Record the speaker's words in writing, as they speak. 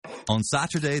On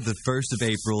Saturday, the 1st of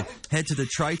April, head to the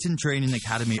Triton Training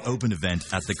Academy Open event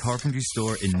at the Carpentry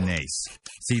Store in Naas.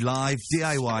 See live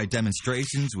DIY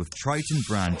demonstrations with Triton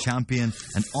brand champion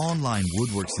and online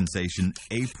woodwork sensation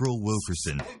April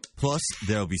Wilkerson. Plus,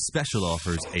 there will be special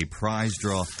offers, a prize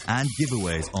draw, and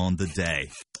giveaways on the day.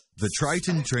 The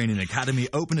Triton Training Academy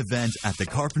Open event at the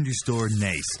Carpentry Store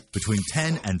Naas between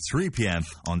 10 and 3 p.m.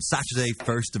 on Saturday,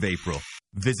 1st of April.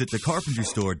 Visit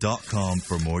thecarpentrystore.com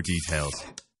for more details.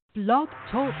 Blog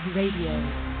Talk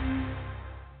Radio.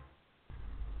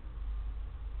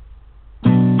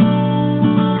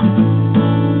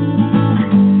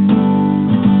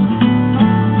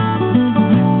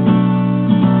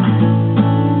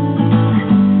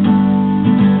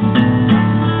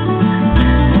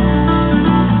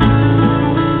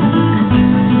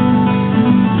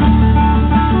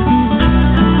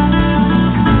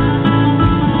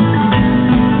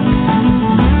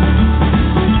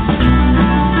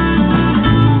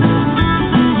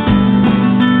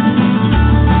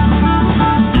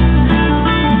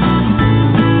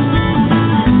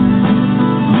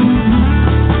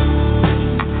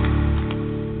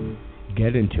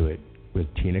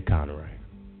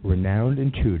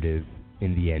 Intuitive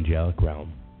in the angelic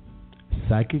realm.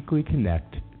 Psychically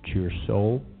connect to your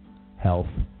soul, health,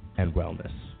 and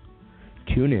wellness.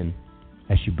 Tune in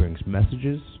as she brings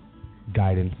messages,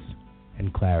 guidance,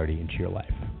 and clarity into your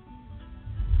life.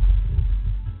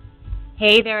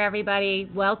 Hey there, everybody.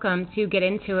 Welcome to Get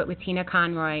Into It with Tina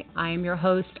Conroy. I am your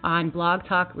host on Blog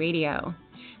Talk Radio.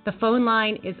 The phone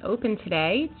line is open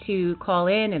today to call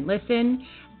in and listen,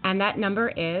 and that number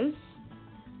is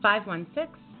 516-387-1936.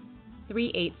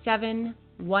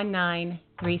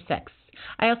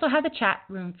 I also have the chat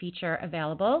room feature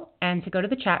available, and to go to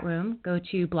the chat room, go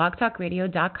to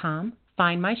blogtalkradio.com,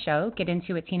 find my show, Get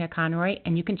Into It, Tina Conroy,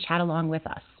 and you can chat along with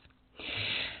us.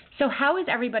 So how is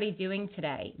everybody doing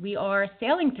today? We are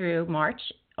sailing through March,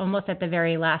 almost at the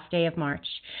very last day of March,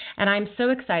 and I'm so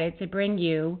excited to bring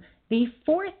you the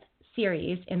fourth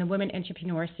series in the Women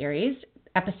Entrepreneur Series,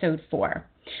 episode 4,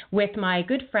 with my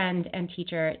good friend and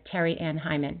teacher, Terri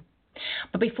Heiman.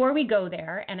 But before we go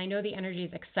there, and I know the energy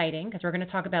is exciting because we're going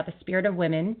to talk about the spirit of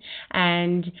women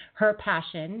and her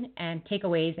passion and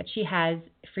takeaways that she has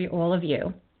for all of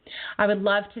you, I would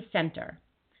love to center.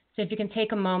 So if you can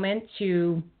take a moment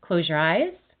to close your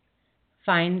eyes,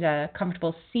 find a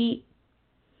comfortable seat,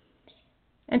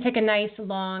 and take a nice,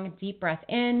 long, deep breath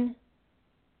in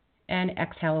and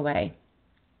exhale away.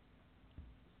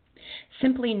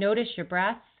 Simply notice your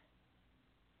breath,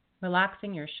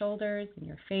 relaxing your shoulders and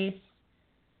your face.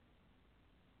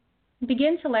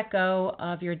 Begin to let go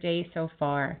of your day so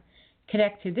far.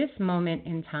 Connect to this moment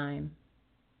in time.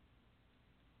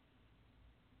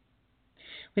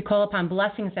 We call upon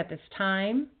blessings at this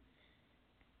time,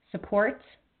 support,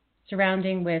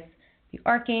 surrounding with the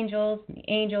archangels, the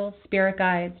angels, spirit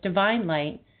guides, divine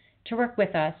light to work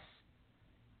with us,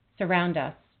 surround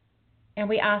us. And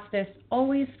we ask this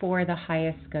always for the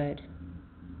highest good.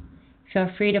 Feel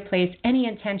free to place any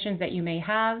intentions that you may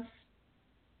have.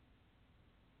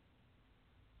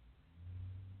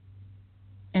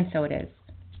 And so it is.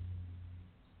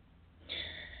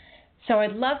 So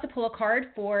I'd love to pull a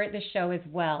card for the show as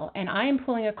well. And I am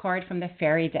pulling a card from the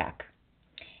fairy deck.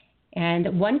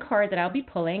 And one card that I'll be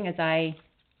pulling as I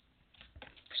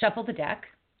shuffle the deck,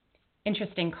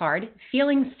 interesting card,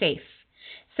 feeling safe.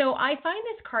 So I find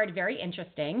this card very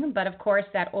interesting, but of course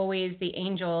that always, the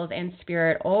angels and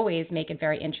spirit always make it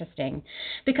very interesting.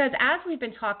 Because as we've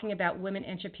been talking about women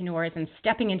entrepreneurs and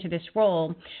stepping into this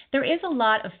role, there is a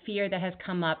lot of fear that has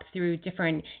come up through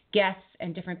different guests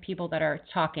and different people that are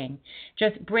talking.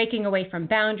 Just breaking away from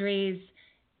boundaries,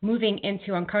 moving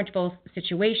into uncomfortable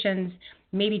situations,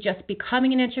 maybe just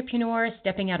becoming an entrepreneur,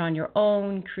 stepping out on your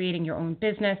own, creating your own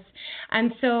business.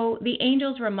 And so the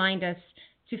angels remind us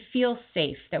to feel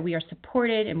safe, that we are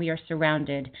supported and we are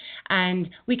surrounded. And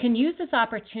we can use this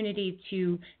opportunity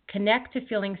to connect to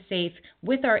feeling safe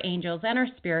with our angels and our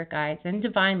spirit guides and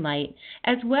divine light,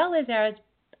 as well as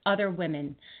other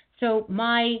women. So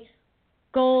my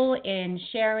goal in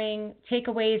sharing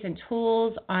takeaways and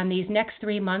tools on these next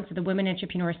 3 months of the Women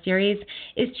Entrepreneur Series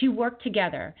is to work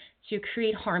together to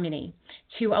create harmony,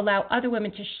 to allow other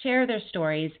women to share their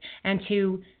stories and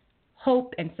to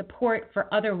hope and support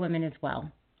for other women as well.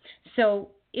 So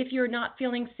if you're not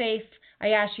feeling safe, I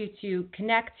ask you to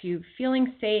connect to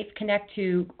feeling safe, connect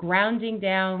to grounding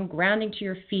down, grounding to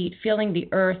your feet, feeling the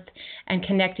earth, and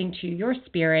connecting to your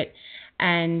spirit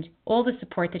and all the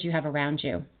support that you have around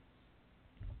you.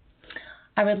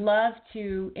 I would love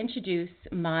to introduce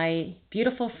my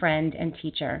beautiful friend and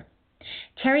teacher.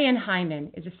 Terri Heiman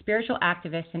is a spiritual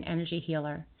activist and energy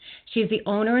healer. She is the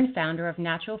owner and founder of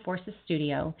Natural Forces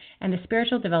Studio and the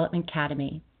Spiritual Development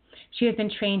Academy. She has been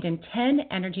trained in 10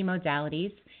 energy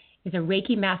modalities, is a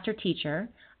Reiki master teacher,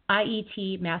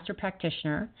 IET master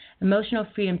practitioner, emotional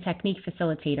freedom technique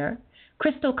facilitator,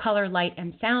 crystal color light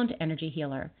and sound energy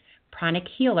healer, pranic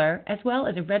healer, as well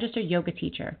as a registered yoga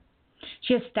teacher.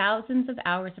 She has thousands of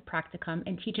hours of practicum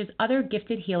and teaches other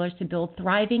gifted healers to build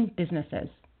thriving businesses.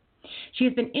 She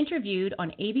has been interviewed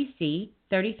on ABC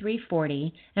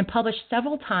 3340 and published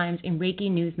several times in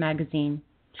Reiki News magazine.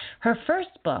 Her first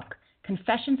book,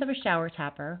 Confessions of a Shower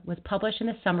Tapper, was published in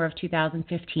the summer of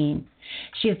 2015.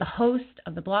 She is the host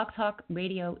of the Blog Talk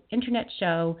Radio internet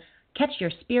show Catch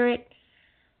Your Spirit.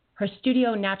 Her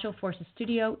studio, Natural Forces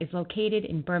Studio, is located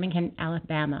in Birmingham,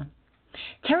 Alabama.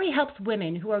 Terri helps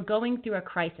women who are going through a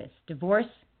crisis, divorce,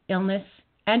 illness,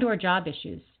 and or job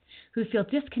issues, who feel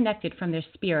disconnected from their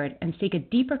spirit and seek a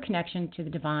deeper connection to the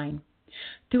divine.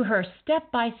 Through her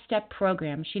step-by-step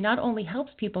program, she not only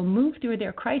helps people move through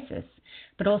their crisis,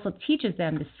 but also teaches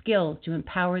them the skills to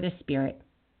empower their spirit.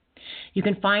 You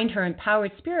can find her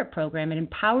Empowered Spirit program at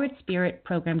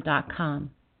empoweredspiritprogram.com.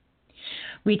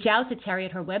 Reach out to Terri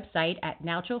at her website at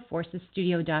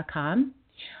naturalforcesstudio.com.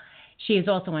 She is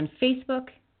also on Facebook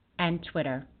and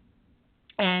Twitter.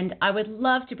 And I would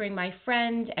love to bring my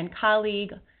friend and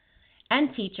colleague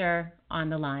and teacher on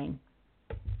the line.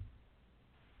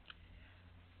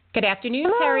 Good afternoon,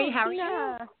 Hello, Terri. How are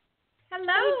Tina. you?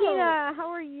 Hello. Hey, Tina. How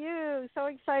are you? So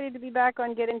excited to be back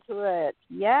on Get Into It.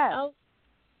 Yes. Oh,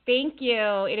 thank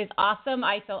you. It is awesome.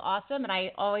 I feel awesome, and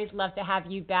I always love to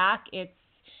have you back. It's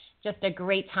just a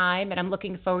great time, and I'm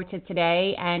looking forward to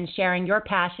today and sharing your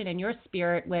passion and your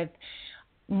spirit with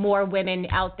more women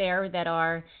out there that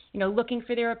are, looking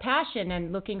for their passion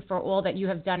and looking for all that you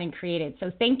have done and created.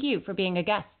 So thank you for being a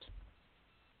guest.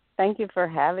 Thank you for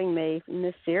having me in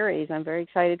this series. I'm very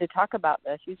excited to talk about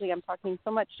this. Usually I'm talking so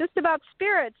much just about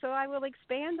spirit, so I will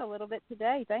expand a little bit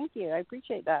today. Thank you. I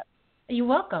appreciate that. You're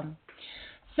welcome.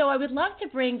 So I would love to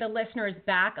bring the listeners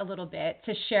back a little bit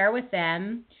to share with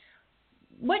them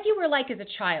what you were like as a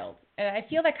child. And I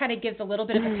feel that kind of gives a little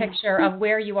bit of a picture of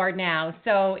where you are now.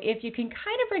 So if you can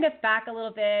kind of bring us back a little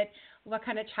bit, what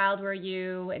kind of child were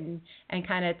you, and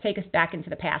kind of take us back into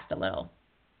the past a little.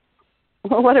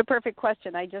 Well, what a perfect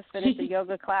question. I just finished a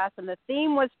yoga class, and the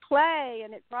theme was play,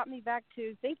 and it brought me back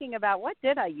to thinking about what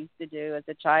did I used to do as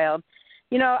a child.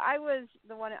 I was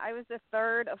the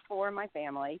third of four in my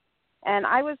family, and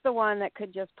I was the one that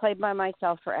could just play by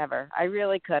myself forever. I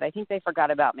really could. I think they forgot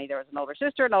about me. There was an older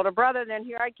sister, an older brother, and then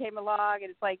here I came along,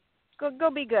 and it's like, go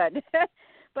be good.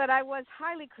 But I was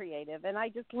highly creative, and I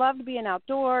just loved being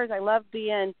outdoors. I loved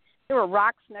being – there were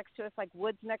rocks next to us, like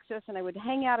woods next to us, and I would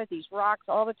hang out at these rocks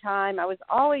all the time. I was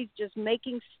always just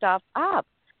making stuff up,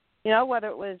 whether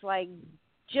it was like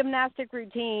gymnastic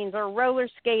routines or roller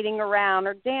skating around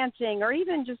or dancing or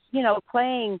even just,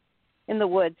 playing in the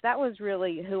woods. That was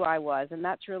really who I was, and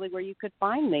that's really where you could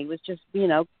find me, was just,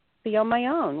 be on my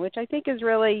own, which I think has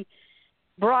really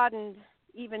broadened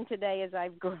even today as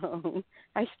I've grown.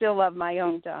 I still love my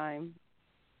own time.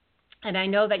 And I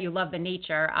know that you love the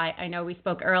nature. I know we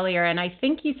spoke earlier, and I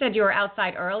think you said you were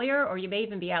outside earlier, or you may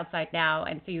even be outside now,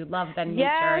 and so you love the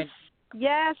nature.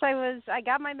 Yes, I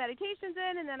got my meditations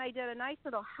in, and then I did a nice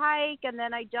little hike, and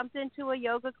then I jumped into a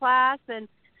yoga class, and,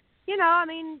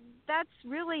 that's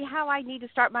really how I need to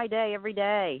start my day every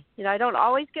day. I don't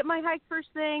always get my hike first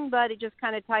thing, but it just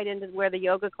kind of tied into where the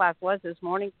yoga class was this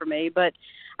morning for me. But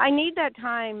I need that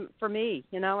time for me,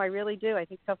 I really do. I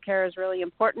think self-care is really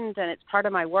important, and it's part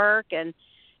of my work. And,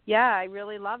 yeah, I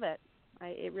really love it.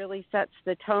 It really sets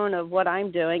the tone of what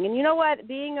I'm doing. And you know what?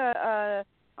 Being a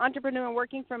entrepreneur and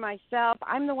working for myself,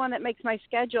 I'm the one that makes my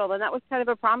schedule. And that was kind of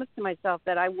a promise to myself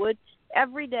that I would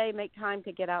every day make time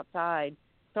to get outside.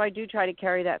 So I do try to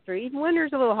carry that through. Even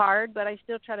winter's a little hard, but I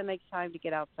still try to make time to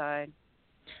get outside.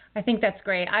 I think that's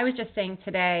great. I was just saying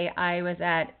today, I was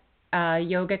at a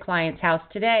yoga client's house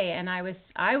today, and I was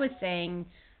saying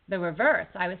the reverse.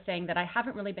 I was saying that I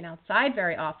haven't really been outside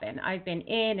very often. I've been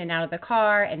in and out of the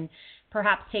car and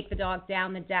perhaps take the dog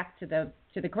down the deck to the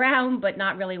ground, but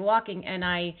not really walking, and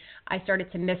I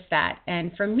started to miss that.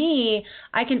 And for me,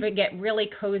 I can get really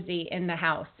cozy in the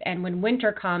house, and when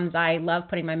winter comes, I love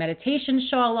putting my meditation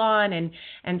shawl on and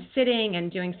sitting and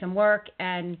doing some work.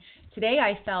 And today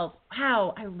I felt,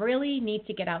 wow, I really need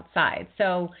to get outside.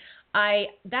 So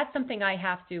that's something I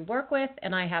have to work with,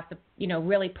 and I have to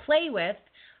really play with,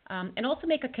 and also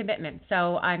make a commitment.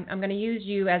 So I'm going to use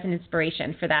you as an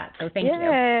inspiration for that. So thank you.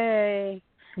 Yay.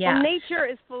 Yeah. Well, nature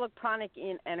is full of pranic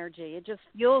energy. It just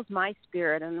fuels my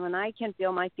spirit. And when I can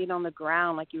feel my feet on the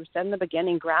ground, like you said in the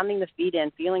beginning, grounding the feet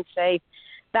in, feeling safe,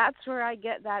 that's where I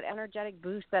get that energetic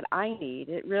boost that I need.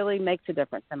 It really makes a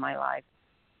difference in my life.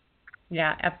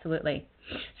 Yeah, absolutely.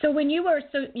 So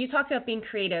you talked about being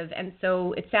creative, and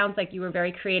so it sounds like you were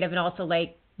very creative and also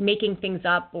like making things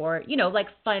up or, like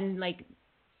fun, like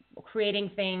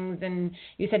creating things, and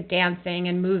you said dancing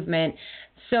and movement.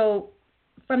 So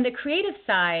from the creative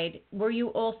side, was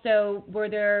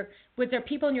there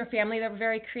people in your family that were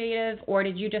very creative, or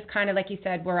did you just kind of, like you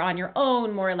said, were on your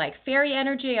own, more like fairy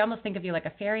energy? I almost think of you like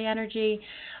a fairy energy.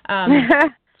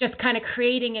 Just kind of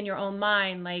creating in your own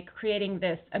mind, like creating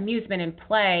this amusement and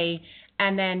play,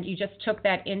 and then you just took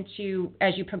that into,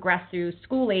 as you progressed through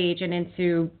school age and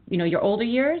into, your older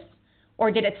years?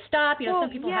 Or did it stop? Some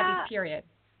people have these periods.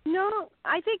 No,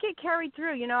 I think it carried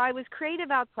through. I was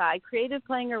creative outside, creative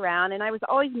playing around, and I was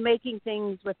always making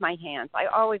things with my hands. I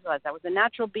always was. I was a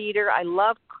natural beater. I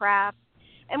loved crafts.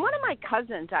 And one of my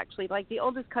cousins, actually, like the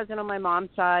oldest cousin on my mom's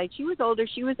side, she was older.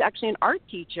 She was actually an art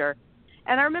teacher.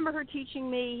 And I remember her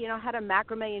teaching me, how to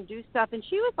macrame and do stuff. And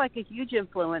she was like a huge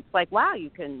influence, like, wow,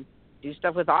 you can do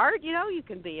stuff with art, you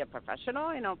can be a professional.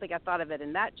 I don't think I thought of it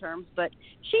in that terms. But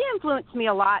she influenced me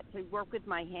a lot to work with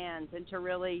my hands and to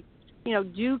really,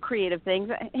 do creative things,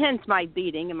 hence my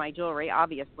beading and my jewelry,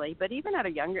 obviously. But even at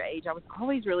a younger age, I was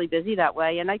always really busy that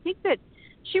way. And I think that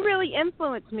she really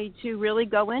influenced me to really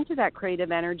go into that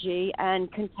creative energy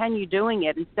and continue doing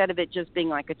it instead of it just being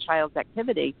like a child's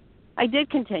activity. I did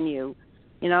continue.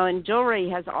 And jewelry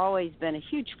has always been a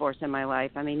huge force in my life.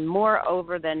 I mean, more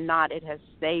over than not, it has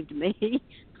saved me.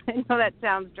 I know that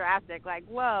sounds drastic, like,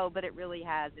 whoa, but it really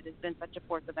has. It has been such a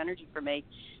force of energy for me.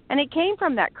 And it came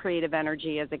from that creative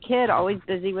energy as a kid, always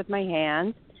busy with my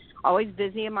hands, always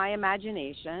busy in my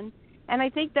imagination. And I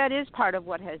think that is part of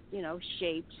what has,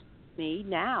 shaped me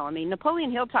now. I mean,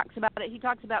 Napoleon Hill talks about it. He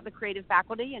talks about the creative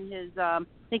faculty in his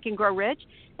Think and Grow Rich.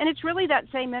 And it's really that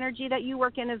same energy that you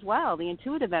work in as well, the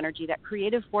intuitive energy, that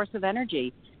creative force of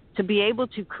energy to be able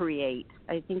to create.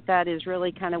 I think that is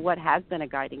really kind of what has been a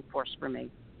guiding force for me.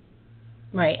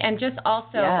 Right. And just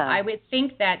also, I would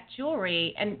think that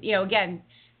jewelry, and, again,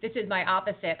 this is my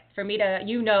opposite. For me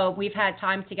to, we've had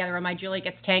times together where my jewelry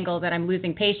gets tangled and I'm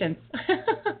losing patience.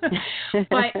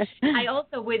 But I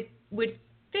also would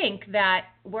think that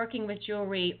working with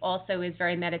jewelry also is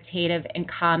very meditative and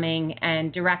calming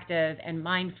and directive and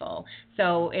mindful.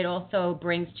 So it also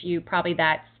brings to you probably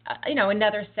that,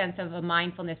 another sense of a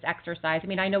mindfulness exercise. I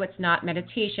mean, I know it's not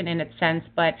meditation in its sense,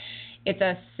 but it's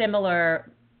a similar.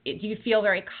 Do you feel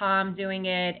very calm doing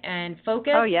it and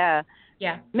focused? Oh, yeah.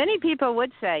 Yeah. Many people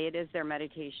would say it is their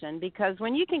meditation because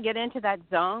when you can get into that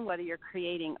zone, whether you're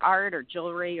creating art or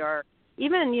jewelry or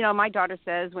even, my daughter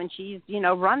says when she's,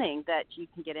 running that you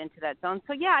can get into that zone.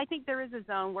 So, yeah, I think there is a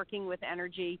zone working with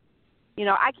energy.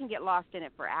 I can get lost in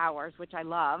it for hours, which I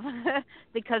love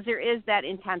because there is that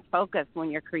intense focus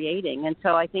when you're creating. And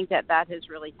so I think that has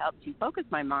really helped to focus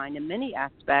my mind in many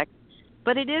aspects.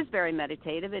 But it is very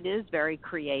meditative. It is very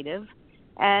creative.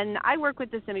 And I work with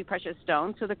the semi-precious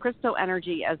stones, so the crystal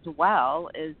energy as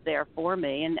well is there for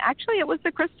me. And actually it was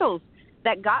the crystals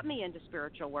that got me into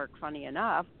spiritual work, funny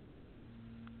enough.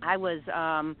 I was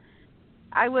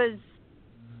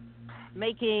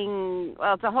making,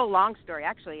 well, it's a whole long story,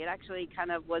 actually. It actually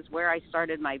kind of was where I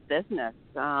started my business.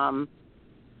 I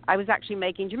was actually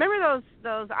making, do you remember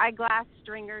those eyeglass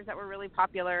stringers that were really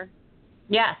popular?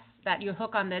 Yes. That you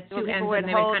hook on the two ends and they would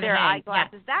hold kind their of hang.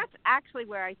 eyeglasses. Yes. That's actually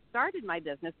where I started my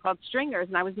business called Stringers,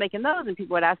 and I was making those, and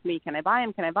people would ask me, can I buy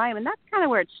them, and that's kind of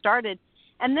where it started.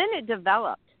 And then it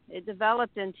developed. It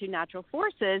developed into natural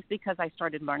forces because I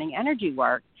started learning energy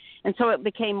work, and so it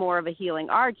became more of a healing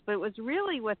arts, but it was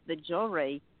really with the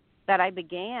jewelry that I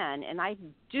began, and I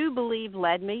do believe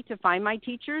led me to find my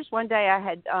teachers. One day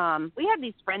we had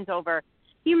these friends over.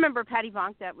 You remember Patty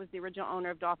Vonk, that was the original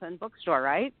owner of Dolphin Bookstore,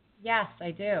 right? Yes, I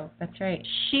do. That's right.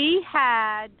 She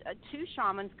had two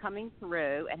shamans coming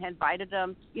through and had invited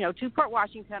them, to Port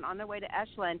Washington on their way to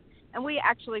Ashland. And we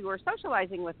actually were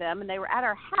socializing with them, and they were at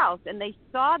our house, and they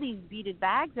saw these beaded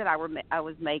bags that I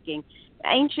was making,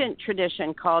 ancient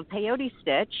tradition called peyote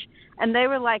stitch. And they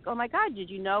were like, oh, my God, did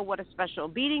you know what a special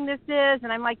beading this is?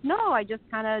 And I'm like, no, I just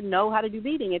kind of know how to do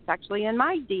beading. It's actually in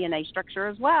my DNA structure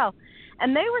as well.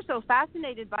 And they were so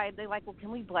fascinated by it, they're like, well,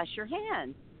 can we bless your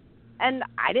hands? And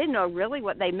I didn't know really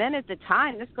what they meant at the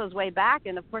time. This goes way back.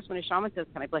 And, of course, when a shaman says,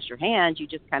 can I bless your hands, you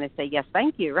just kind of say, yes,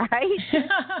 thank you, right?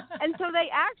 And so they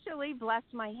actually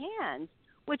blessed my hands,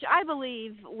 which I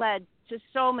believe led to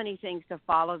so many things to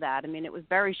follow that. I mean, it was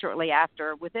very shortly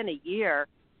after, within a year,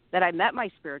 that I met my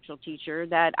spiritual teacher,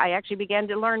 that I actually began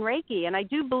to learn Reiki. And I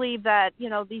do believe that,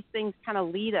 these things kind of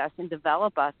lead us and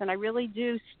develop us. And I really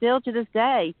do still to this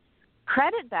day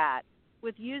credit that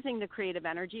with using the creative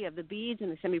energy of the beads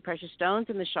and the semi-precious stones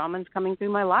and the shamans coming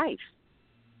through my life.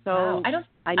 So wow.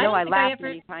 I know I laughed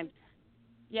many times.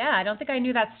 Yeah, I don't think I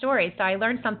knew that story. So I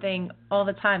learn something all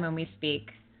the time when we speak.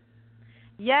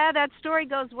 Yeah, that story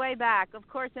goes way back. Of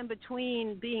course, in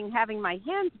between having my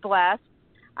hands blessed,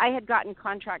 I had gotten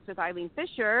contracts with Eileen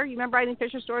Fisher. You remember Eileen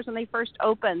Fisher stores when they first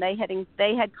opened?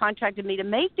 They had contracted me to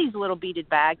make these little beaded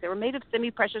bags. They were made of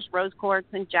semi-precious rose quartz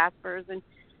and jaspers and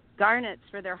garnets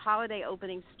for their holiday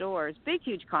opening stores. Big,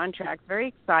 huge contracts, very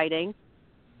exciting.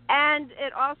 And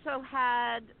it also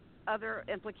had other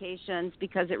implications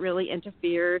because it really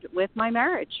interfered with my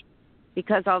marriage.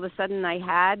 Because all of a sudden I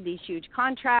had these huge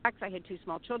contracts. I had 2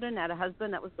 small children, had a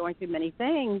husband that was going through many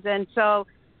things. And so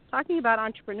talking about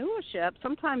entrepreneurship,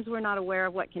 sometimes we're not aware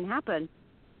of what can happen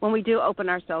when we do open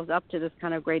ourselves up to this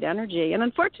kind of great energy. And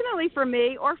unfortunately for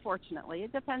me, or fortunately,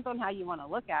 it depends on how you want to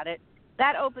look at it,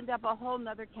 that opened up a whole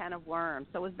nother can of worms.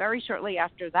 So it was very shortly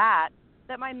after that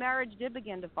my marriage did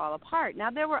begin to fall apart.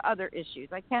 Now, there were other issues.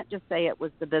 I can't just say it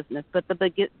was the business, but the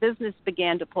business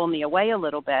began to pull me away a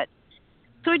little bit.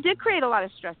 So it did create a lot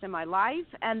of stress in my life,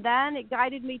 and then it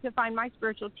guided me to find my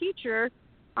spiritual teacher,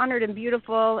 honored and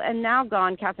beautiful, and now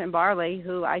gone, Catherine Barley,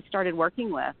 who I started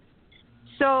working with.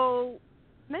 So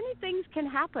many things can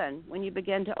happen when you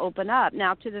begin to open up.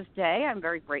 Now, to this day, I'm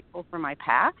very grateful for my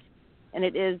past, and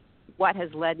it is what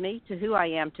has led me to who I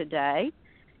am today,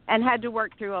 and had to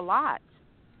work through a lot.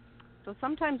 So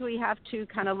sometimes we have to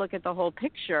kind of look at the whole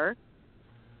picture.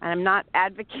 And I'm not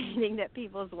advocating that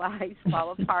people's lives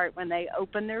fall apart when they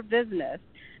open their business,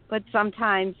 but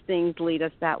sometimes things lead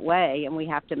us that way, and we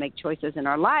have to make choices in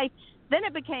our life. Then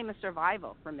it became a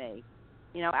survival for me.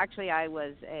 Actually, I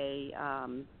was a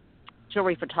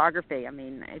jewelry photography. I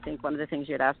mean, I think one of the things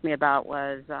you had asked me about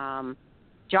was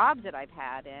jobs that I've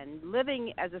had. And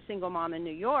living as a single mom in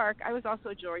New York, I was also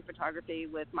a jewelry photography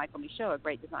with Michael Michaud, a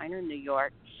great designer in New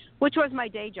York, which was my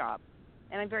day job.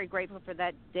 And I'm very grateful for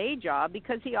that day job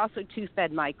because he also, too,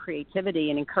 fed my creativity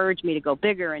and encouraged me to go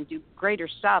bigger and do greater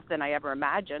stuff than I ever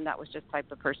imagined. That was just the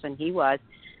type of person he was.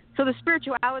 So the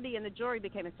spirituality and the jewelry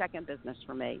became a second business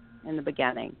for me in the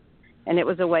beginning. And it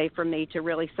was a way for me to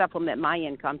really supplement my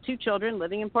income. 2 children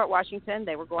living in Port Washington.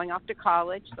 They were going off to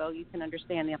college, so you can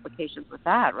understand the implications with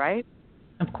that, right?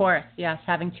 Of course, yes.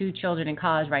 Having 2 children in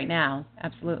college right now,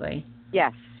 absolutely.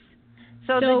 Yes.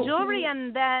 So the jewelry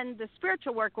and then the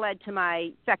spiritual work led to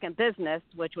my second business,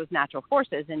 which was Natural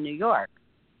Forces in New York.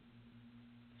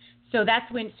 So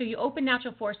that's when, so you opened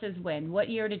Natural Forces when? What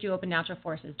year did you open Natural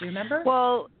Forces? Do you remember?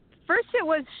 Well, first it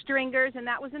was Stringers, and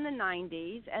that was in the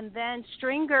 90s. And then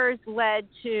Stringers led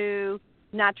to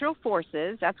Natural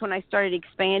Forces. That's when I started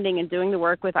expanding and doing the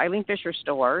work with Eileen Fisher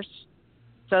stores.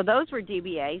 So those were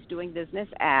DBAs, doing business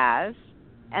as.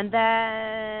 And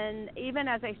then even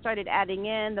as I started adding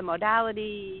in the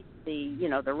modalities, the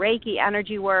Reiki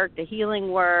energy work, the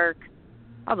healing work,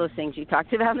 all those things you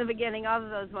talked about in the beginning, all of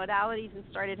those modalities, and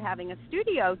started having a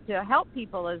studio to help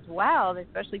people as well,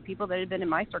 especially people that had been in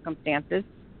my circumstances.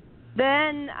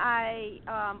 Then I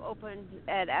opened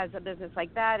it as a business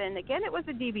like that. And again, it was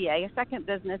a DBA, a second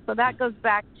business. So that goes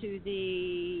back to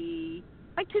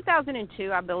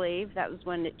 2002, I believe. That was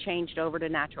when it changed over to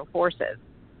Natural Forces.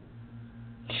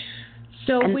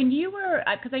 So when you were,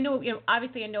 because I know,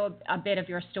 obviously I know a bit of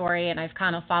your story, and I've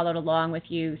kind of followed along with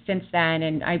you since then,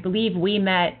 and I believe we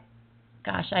met,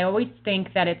 I always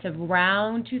think that it's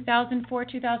around 2004,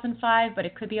 2005, but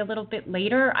it could be a little bit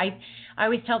later. I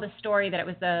always tell the story that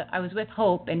I was with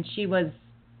Hope, and she was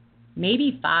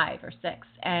maybe 5 or 6,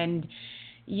 and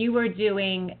you were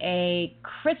doing a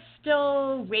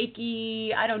crystal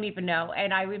Reiki, I don't even know,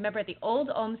 and I remember at the old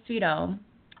Om Sweet Om,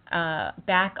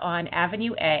 back on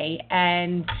Avenue A,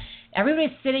 and everybody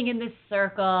was sitting in this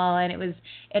circle, and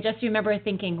I just remember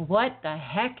thinking, what the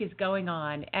heck is going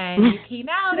on? And you came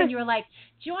out and you were like,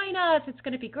 join us, it's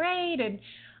going to be great. And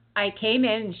I came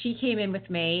in, and she came in with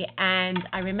me, and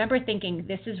I remember thinking,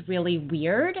 this is really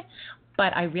weird,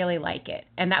 but I really like it.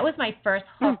 And that was my first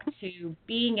hook to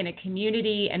being in a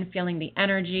community and feeling the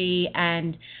energy,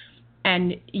 and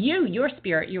your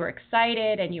spirit, you were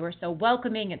excited and you were so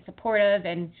welcoming and supportive.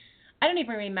 And I don't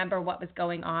even remember what was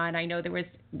going on. I know there was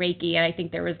Reiki, and I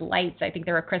think there was lights. I think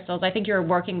there were crystals. I think you were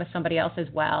working with somebody else as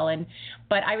well.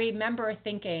 But I remember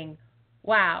thinking,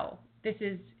 wow, this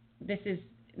is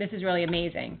really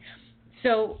amazing.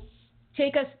 So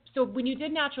so when you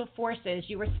did Natural Forces,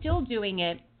 you were still doing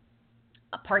it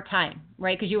part-time,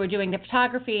 right? Because you were doing the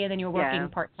photography and then you were working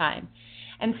part-time.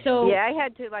 And so yeah, I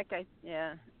had to,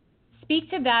 speak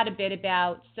to that a bit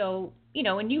about, so, you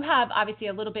know, and you have obviously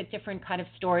a little bit different kind of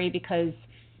story, because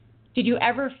did you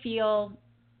ever feel,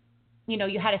 you know,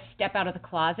 you had to step out of the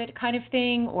closet kind of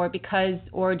thing, or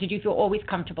did you feel always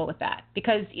comfortable with that?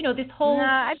 Because, you know, this whole... No,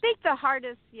 I think the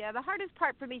hardest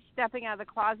part for me stepping out of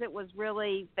the closet was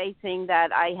really facing that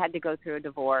I had to go through a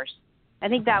divorce. I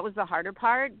think that was the harder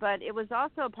part, but it was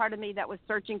also a part of me that was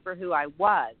searching for who I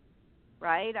was.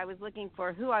 Right? I was looking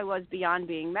for who I was beyond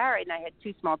being married, and I had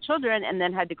 2 small children and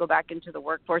then had to go back into the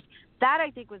workforce. That, I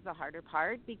think, was the harder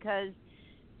part, because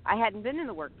I hadn't been in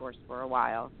the workforce for a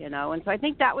while, you know, and so I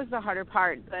think that was the harder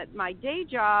part. But my day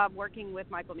job working with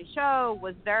Michael Michaud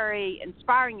was very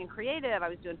inspiring and creative. I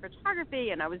was doing photography,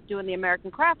 and I was doing the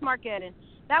American craft market, and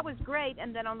that was great.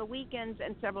 And then on the weekends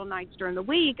and several nights during the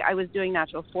week, I was doing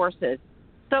natural forces.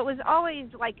 So it was always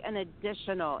like an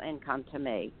additional income to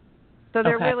me. So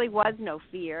there really was no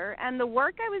fear. And the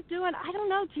work I was doing, I don't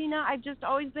know, Tina, I've just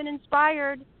always been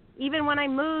inspired. Even when I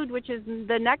moved, which is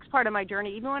the next part of my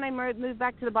journey, even when I moved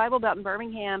back to the Bible Belt in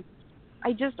Birmingham,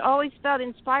 I just always felt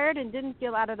inspired and didn't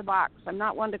feel out of the box. I'm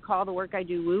not one to call the work I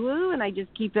do woo-woo, and I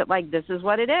just keep it like this is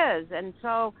what it is. And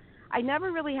so I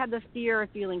never really had the fear of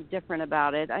feeling different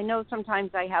about it. I know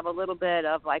sometimes I have a little bit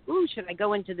of like, ooh, should I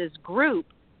go into this group?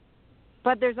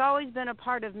 But there's always been a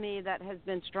part of me that has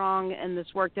been strong in this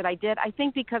work that I did, I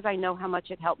think because I know how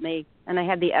much it helped me, and I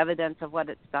had the evidence of what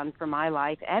it's done for my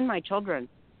life and my children.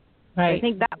 Right. I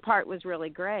think that part was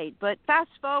really great. But fast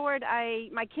forward,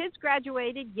 my kids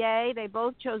graduated, yay. They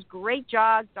both chose great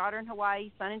jobs, daughter in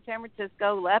Hawaii, son in San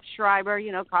Francisco, left Schreiber,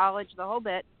 you know, college, the whole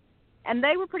bit. And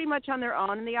they were pretty much on their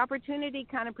own, and the opportunity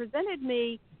kind of presented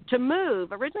me to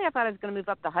move. Originally, I thought I was going to move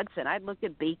up the Hudson. I'd looked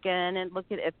at Beacon and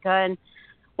looked at Ithaca, and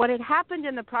what had happened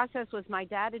in the process was my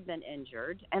dad had been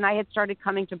injured, and I had started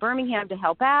coming to Birmingham to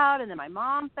help out, and then my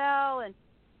mom fell. And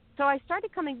so I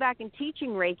started coming back and teaching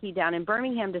Reiki down in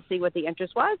Birmingham to see what the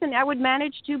interest was, and I would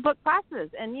manage to book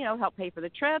classes and, you know, help pay for the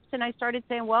trips. And I started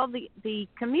saying, well, the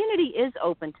community is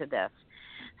open to this.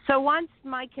 So once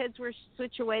my kids were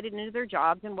situated into their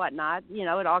jobs and whatnot, you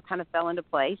know, it all kind of fell into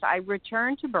place. I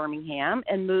returned to Birmingham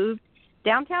and moved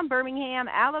downtown Birmingham,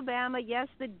 Alabama, yes,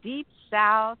 the deep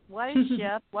South. What a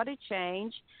shift, what a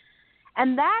change.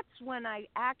 And that's when I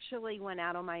actually went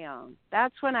out on my own.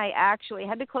 That's when I actually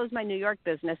had to close my New York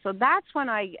business. So that's when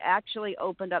I actually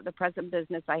opened up the present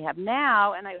business I have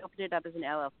now, and I opened it up as an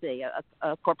LLC,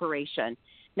 a corporation,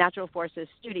 Natural Forces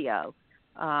Studio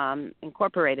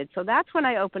Incorporated. So that's when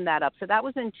I opened that up. So that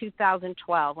was in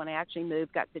 2012 when I actually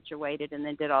moved, got situated, and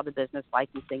then did all the business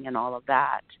licensing and all of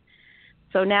that.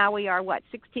 So now we are,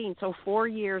 16? So 4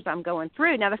 years I'm going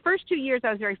through. Now, the first 2 years I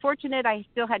was very fortunate. I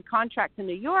still had contracts in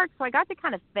New York, so I got to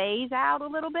kind of phase out a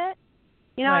little bit.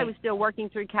 You know, right. I was still working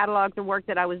through catalogs of work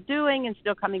that I was doing and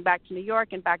still coming back to New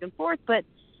York and back and forth. But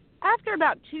after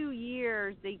about 2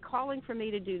 years, the calling for me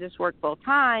to do this work full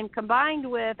time, combined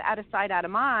with out of sight, out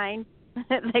of mind,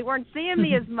 they weren't seeing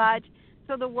me as much.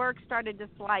 So the work started to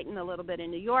slighten a little bit in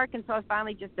New York. And so I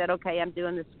finally just said, okay, I'm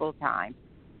doing this full time.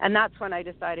 And that's when I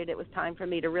decided it was time for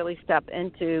me to really step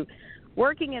into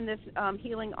working in this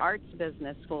healing arts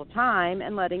business full time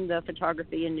and letting the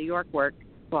photography in New York work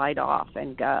slide off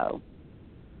and go.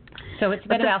 So it's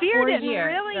been about 4 years, right? The fear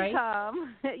didn't really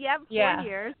come. 4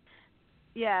 years.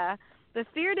 Yeah. The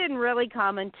fear didn't really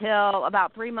come until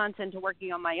about 3 months into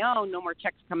working on my own. No more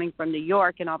checks coming from New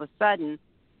York, and all of a sudden,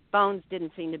 phones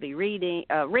didn't seem to be ringing,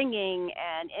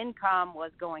 and income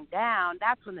was going down.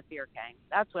 That's when the fear came.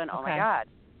 That's when, oh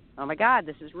my God,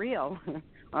 this is real.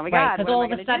 Oh my God, because all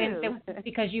of a sudden,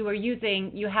 because you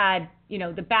had, you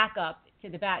know, the backup to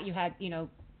the back, you had, you know,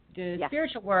 the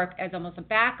spiritual work as almost a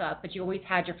backup, but you always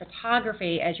had your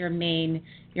photography as your main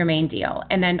deal.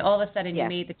 And then all of a sudden you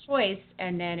made the choice,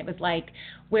 and then it was like,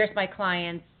 where's my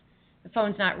clients? The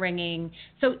phone's not ringing.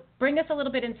 So bring us a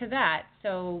little bit into that.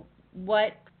 So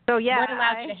what allowed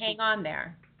you to hang on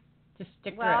there, to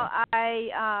stick through? Well,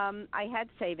 I had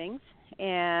savings,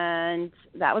 and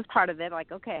that was part of it.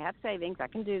 Like, okay, I have savings, I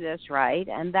can do this, right?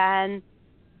 And then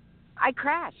I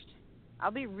crashed.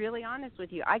 I'll be really honest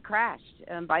with you. I crashed.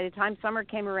 By the time summer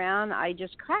came around, I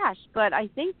just crashed. But I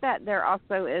think that there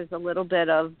also is a little bit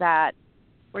of that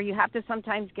where you have to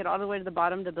sometimes get all the way to the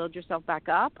bottom to build yourself back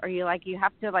up, or you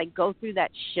have to go through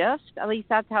that shift. At least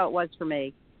that's how it was for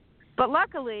me. But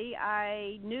luckily,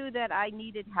 I knew that I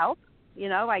needed help. You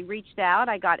know, I reached out.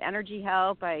 I got energy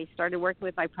help. I started working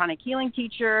with my pranic healing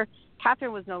teacher.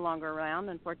 Catherine was no longer around,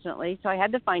 unfortunately, so I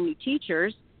had to find new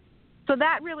teachers. So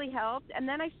that really helped. And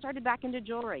then I started back into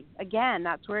jewelry. Again,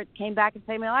 that's where it came back and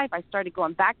saved my life. I started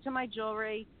going back to my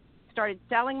jewelry, started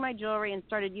selling my jewelry, and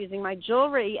started using my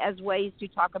jewelry as ways to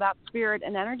talk about spirit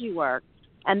and energy work.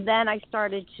 And then I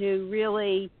started to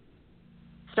really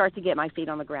start to get my feet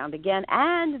on the ground again.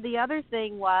 And the other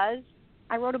thing was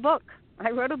I wrote a book.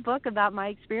 I wrote a book about my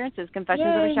experiences, Confessions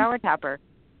of a Shower Tapper.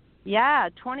 Yeah,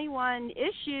 21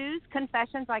 issues,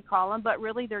 confessions I call them, but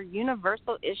really they're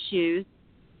universal issues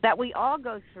that we all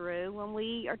go through when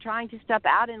we are trying to step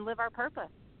out and live our purpose.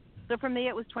 So for me,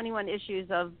 it was 21 issues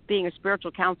of being a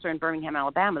spiritual counselor in Birmingham,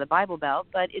 Alabama, the Bible Belt,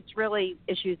 but it's really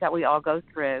issues that we all go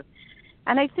through.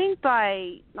 And I think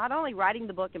by not only writing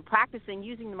the book and practicing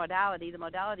using the modality,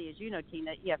 as you know,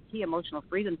 Tina, EFT, Emotional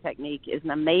Freedom Technique, is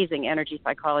an amazing energy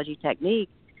psychology technique.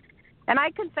 And I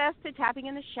confess to tapping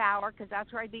in the shower because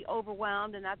that's where I'd be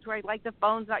overwhelmed and that's where I'd like the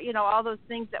phones out, all those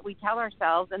things that we tell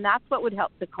ourselves. And that's what would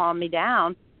help to calm me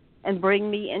down and bring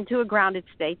me into a grounded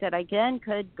state that, again,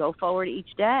 could go forward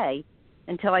each day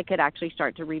until I could actually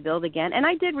start to rebuild again. And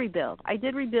I did rebuild,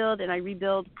 and I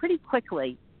rebuild pretty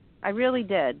quickly. I really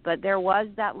did. But there was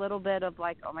that little bit of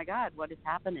like, oh, my God, what is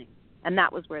happening? And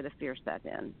that was where the fear set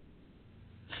in.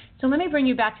 So let me bring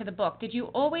you back to the book. Did you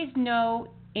always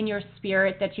know in your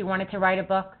spirit that you wanted to write a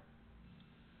book?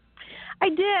 I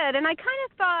did, and I kind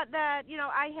of thought that,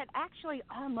 I had actually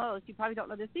almost, you probably don't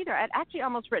know this either, I had actually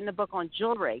almost written a book on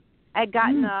jewelry. I had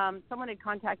gotten, someone had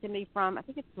contacted me from, I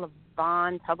think it's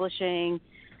Levon Publishing,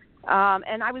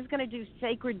 and I was going to do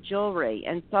sacred jewelry.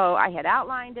 And so I had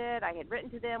outlined it, I had written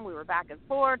to them, we were back and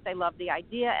forth, they loved the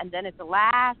idea, and then at the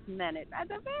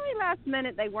very last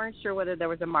minute, they weren't sure whether there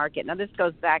was a market. Now this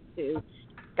goes back to,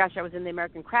 I was in the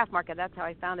American Craft Market, that's how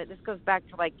I found it. This goes back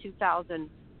to like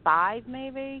 2005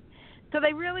 maybe. So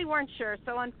they really weren't sure.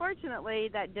 So unfortunately,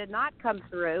 that did not come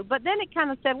through. But then it kind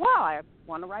of said, well, I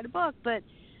want to write a book. But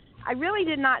I really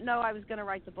did not know I was going to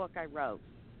write the book I wrote.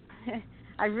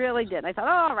 I really did. I thought,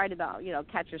 I'll write about,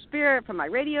 Catch Your Spirit from my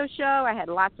radio show. I had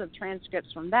lots of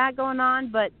transcripts from that going on.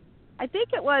 But I think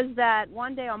it was that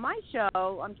one day on my show,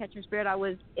 on Catch Your Spirit, I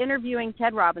was interviewing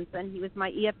Ted Robinson. He was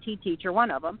my EFT teacher,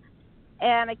 one of them.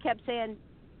 And I kept saying,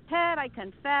 Ted, I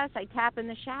confess, I tap in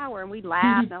the shower. And we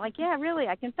laughed. And I'm like, yeah, really,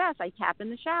 I confess, I tap in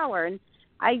the shower. And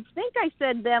I think I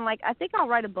said then, I think I'll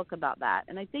write a book about that.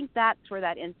 And I think that's where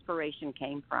that inspiration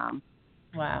came from.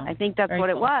 Wow. I think that's Very what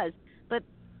cool. It was. But,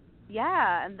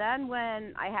 yeah, and then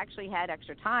when I actually had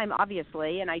extra time,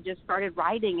 obviously, and I just started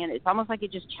writing, and it's almost like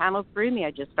it just channeled through me.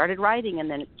 I just started writing,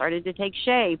 and then it started to take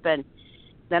shape. And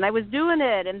then I was doing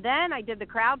it, and then I did the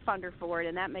crowdfunder for it,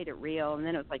 and that made it real, and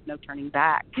then it was like no turning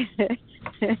back.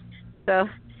 So,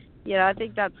 I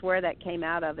think that's where that came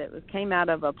out of. It came out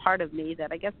of a part of me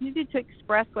that I guess needed to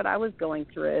express what I was going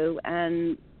through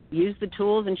and use the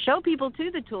tools and show people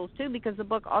the tools, too, because the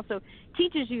book also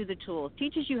teaches you the tools,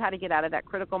 teaches you how to get out of that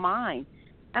critical mind.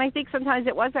 And I think sometimes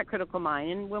it was that critical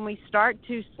mind, and when we start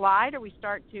to slide or we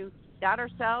start to doubt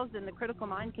ourselves, then the critical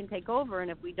mind can take over, and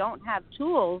if we don't have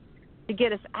tools to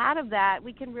get us out of that,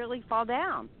 we can really fall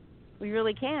down. We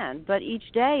really can. But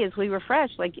each day as we refresh,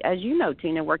 like as you know,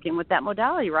 Tina, working with that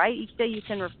modality, right? Each day you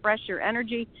can refresh your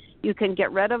energy. You can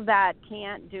get rid of that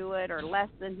can't do it or less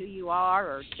than who you are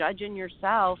or judging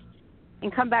yourself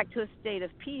and come back to a state of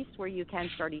peace where you can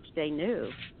start each day new.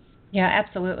 Yeah,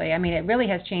 absolutely. I mean, it really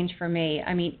has changed for me.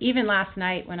 I mean, even last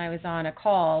night when I was on a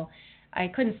call, I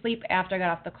couldn't sleep after I got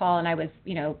off the call, and I was,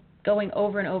 going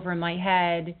over and over in my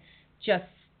head, just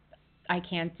I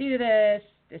can't do this.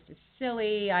 This is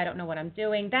silly. I don't know what I'm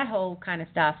doing. That whole kind of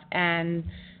stuff. And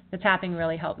the tapping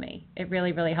really helped me. It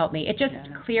really, really helped me. It just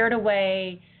cleared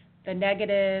away the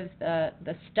negatives,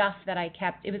 the stuff that I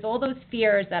kept. It was all those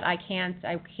fears that I can't.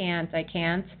 And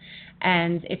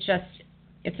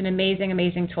it's an amazing,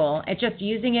 amazing tool. It's just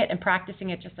using it and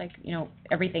practicing it just like,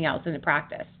 everything else in the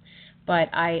practice. But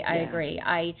I agree.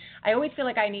 I always feel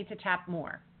like I need to tap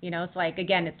more. It's like,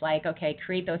 again, it's like, okay,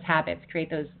 create those habits,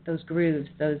 create those grooves,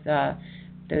 those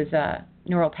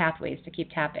neural pathways to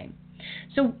keep tapping.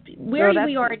 So where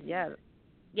we are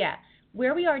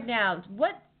now,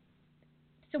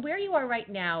 where you are right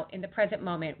now in the present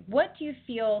moment, what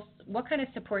kind of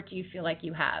support do you feel like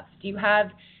you have? Do you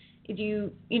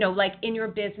like in your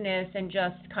business and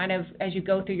just kind of as you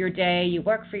go through your day, you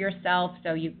work for yourself,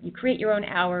 so you create your own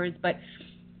hours, but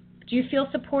do you feel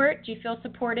support? Do you feel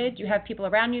supported? Do you have people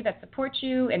around you that support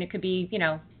you? And it could be,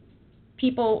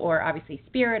 people or obviously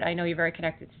spirit. I know you're very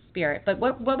connected to spirit, but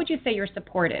what would you say your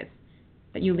support is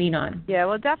that you lean on? Yeah,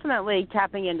 well, definitely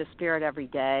tapping into spirit every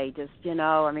day. Just,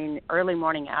 early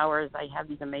morning hours, I have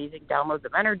these amazing downloads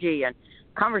of energy and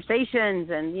conversations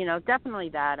and, definitely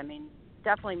that.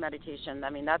 Definitely meditation.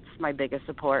 That's my biggest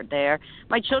support there.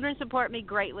 My children support me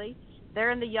greatly.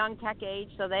 They're in the young tech age,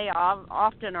 so they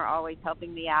often are always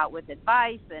helping me out with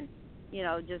advice and,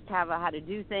 just how to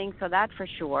do things. So that for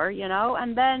sure,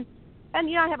 And then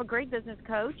And, I have a great business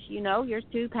coach, here's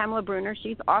to Pamela Bruner.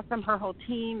 She's awesome. Her whole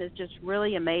team is just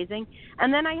really amazing.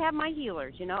 And then I have my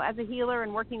healers, as a healer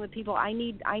and working with people, I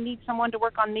need someone to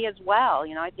work on me as well.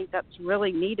 I think that's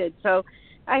really needed. So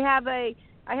I have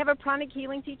a pranic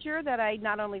healing teacher that I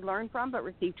not only learn from but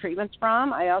receive treatments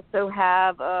from. I also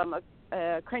have a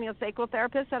craniosacral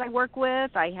therapist that I work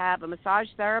with. I have a massage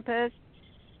therapist.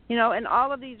 And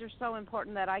all of these are so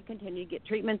important that I continue to get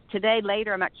treatments.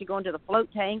 Later, I'm actually going to the float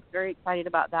tank. Very excited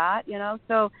about that,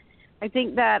 So I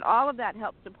think that all of that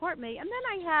helps support me. And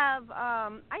then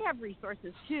I have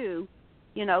resources too,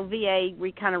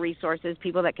 VA kind of resources,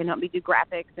 people that can help me do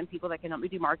graphics and people that can help me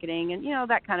do marketing and,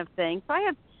 that kind of thing. So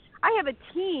I have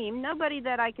a team, nobody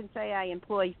that I can say I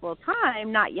employ full time,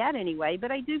 not yet anyway,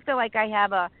 but I do feel like I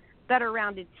have a better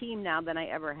rounded team now than I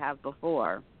ever have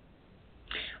before.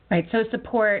 Right. So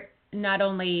support, not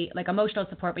only like emotional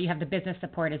support, but you have the business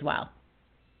support as well,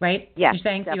 right? Yes, you're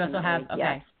saying definitely. You also have, okay,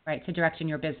 yes. Right, to direction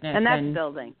your business. And that's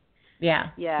building. Yeah,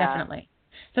 yeah, definitely.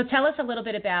 So tell us a little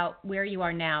bit about where you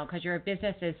are now, because your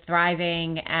business is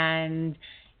thriving and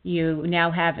you now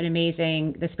have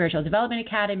the Spiritual Development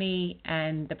Academy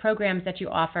and the programs that you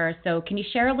offer. So can you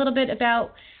share a little bit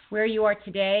about where you are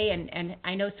today? And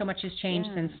I know so much has changed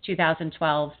since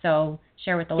 2012, so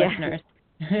share with the listeners.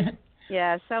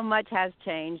 Yeah, so much has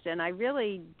changed, and I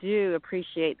really do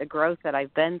appreciate the growth that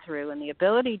I've been through and the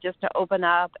ability just to open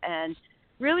up and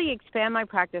really expand my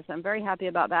practice. I'm very happy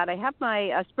about that. I have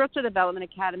my Spiritual Development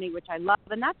Academy, which I love,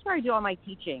 and that's where I do all my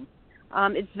teaching.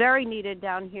 It's very needed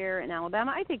down here in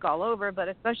Alabama, I think all over, but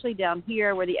especially down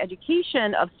here where the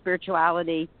education of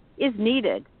spirituality is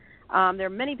needed. There are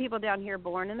many people down here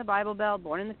born in the Bible Belt,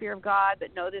 born in the fear of God,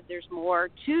 but know that there's more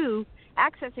to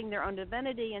accessing their own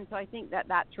divinity, and so I think that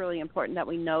that's really important that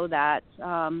we know that.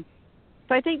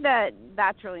 So I think that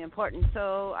that's really important.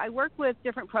 So I work with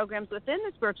different programs within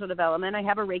the spiritual development. I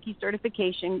have a Reiki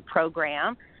certification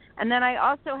program, and then I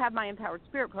also have my Empowered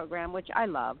Spirit program, which I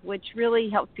love, which really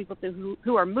helps people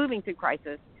who are moving through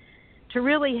crisis to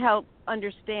really help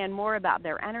understand more about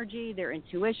their energy, their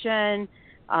intuition,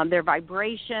 their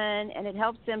vibration, and it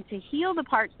helps them to heal the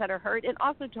parts that are hurt and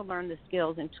also to learn the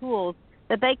skills and tools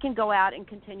that they can go out and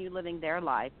continue living their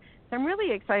life. So I'm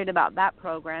really excited about that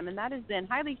program, and that has been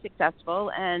highly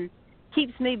successful and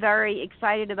keeps me very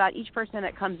excited about each person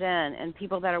that comes in and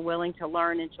people that are willing to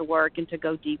learn and to work and to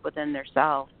go deep within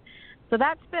themselves. So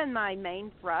that's been my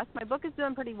main thrust. My book is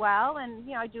doing pretty well, and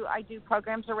I do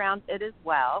programs around it as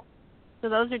well. So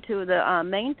those are two of the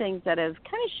main things that have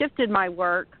kind of shifted my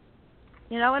work,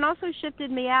 and also shifted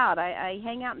me out. I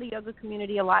hang out in the yoga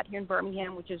community a lot here in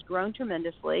Birmingham, which has grown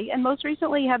tremendously, and most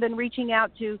recently have been reaching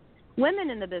out to women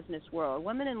in the business world,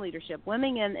 women in leadership,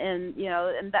 women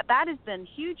and that has been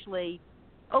hugely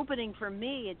opening for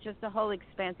me. It's just a whole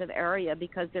expansive area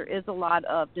because there is a lot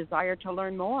of desire to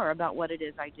learn more about what it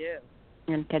is I do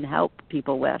and can help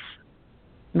people with.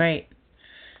 Right.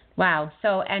 Wow.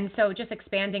 So just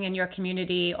expanding in your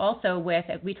community also with,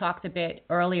 we talked a bit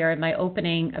earlier in my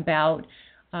opening about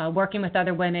working with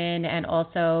other women and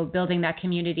also building that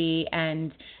community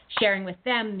and sharing with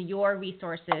them your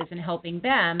resources and helping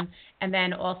them. And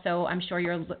then also I'm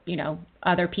sure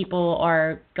other people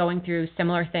are going through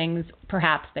similar things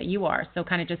perhaps that you are. So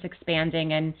kind of just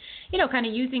expanding and, kind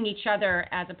of using each other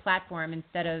as a platform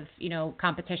instead of,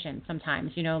 competition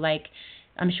sometimes, like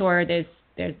I'm sure there's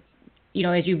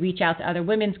as you reach out to other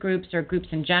women's groups or groups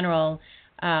in general,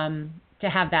 to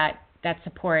have that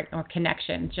support or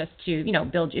connection, just to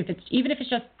build, even if it's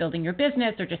just building your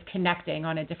business or just connecting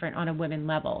on a women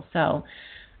level. So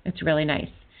it's really nice.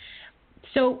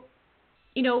 So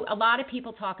a lot of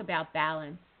people talk about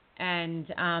balance, and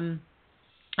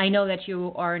I know that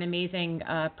you are an amazing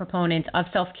proponent of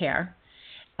self-care.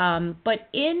 But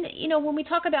when we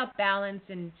talk about balance,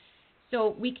 and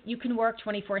so you can work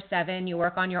 24/7, you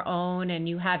work on your own, and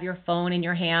you have your phone in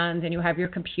your hands, and you have your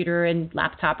computer and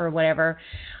laptop or whatever.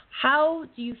 How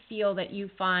do you feel that you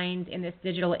find in this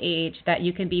digital age that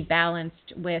you can be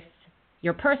balanced with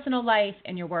your personal life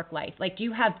and your work life? Like, do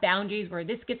you have boundaries where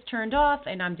this gets turned off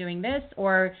and I'm doing this,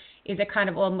 or is it kind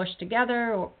of all mushed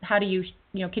together? Or how do you,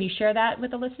 can you share that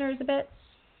with the listeners a bit?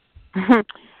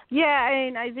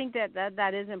 Yeah, I think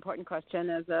that is an important question.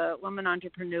 As a woman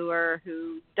entrepreneur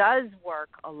who does work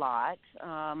a lot,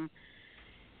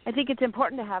 I think it's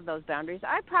important to have those boundaries.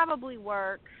 I probably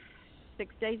work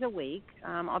 6 days a week,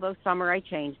 although summer I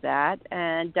change that,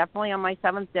 and definitely on my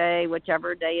seventh day,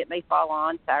 whichever day it may fall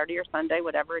on, Saturday or Sunday,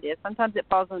 whatever it is. Sometimes it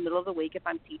falls in the middle of the week if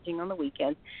I'm teaching on the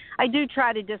weekends. I do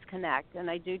try to disconnect, and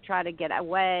I do try to get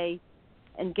away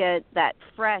and get that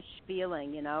fresh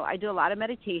feeling. I do a lot of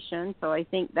meditation, so I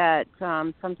think that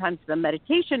sometimes the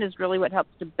meditation is really what helps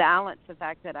to balance the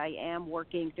fact that I am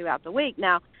working throughout the week.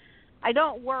 Now,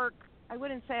 I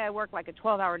wouldn't say I work like a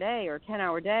 12-hour day or a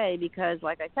 10-hour day because,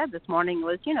 like I said, this morning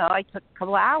was, I took a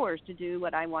couple of hours to do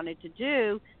what I wanted to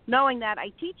do, knowing that I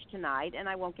teach tonight and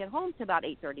I won't get home till about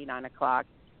 8:30, 9 o'clock.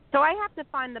 So I have to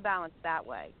find the balance that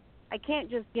way. I can't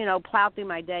just, plow through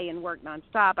my day and work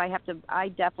nonstop. I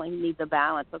definitely need the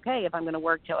balance. Okay, if I'm going to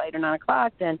work till 8 or 9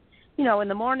 o'clock, then, in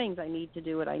the mornings I need to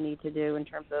do what I need to do in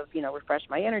terms of, refresh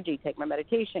my energy, take my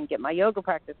meditation, get my yoga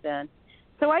practice in.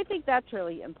 So I think that's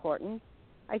really important.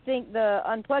 I think the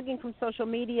unplugging from social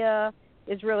media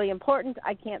is really important.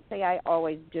 I can't say I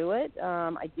always do it.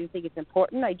 I do think it's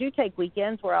important. I do take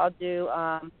weekends where I'll do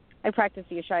I practice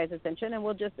the Ashiya's Ascension, and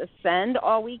we'll just ascend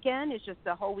all weekend. It's just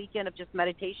a whole weekend of just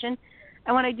meditation.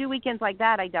 And when I do weekends like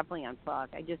that, I definitely unplug.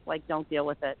 I just, don't deal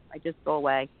with it. I just go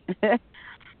away.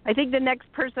 I think the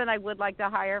next person I would like to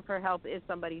hire for help is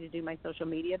somebody to do my social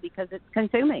media because it's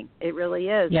consuming. It really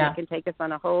is. Yeah. It can take us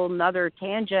on a whole nother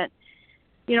tangent,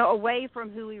 away from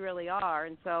who we really are.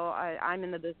 And so I'm in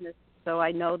the business, so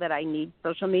I know that I need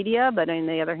social media, but on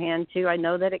the other hand, too, I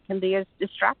know that it can be a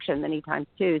distraction many times,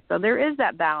 too. So there is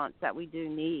that balance that we do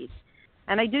need.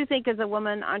 And I do think as a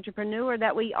woman entrepreneur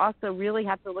that we also really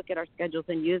have to look at our schedules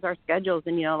and use our schedules.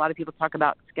 And, a lot of people talk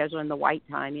about scheduling the white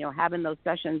time, having those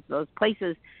sessions, those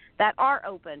places that are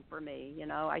open for me.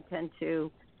 I tend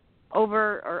to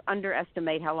over or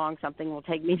underestimate how long something will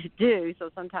take me to do.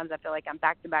 So sometimes I feel like I'm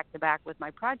back to back to back with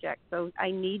my project. So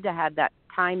I need to have that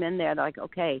time in there, like,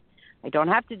 okay, I don't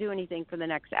have to do anything for the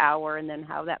next hour, and then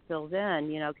how that fills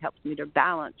in, helps me to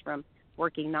balance from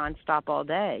working nonstop all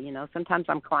day. Sometimes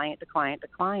I'm client to client to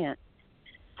client.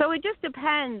 So it just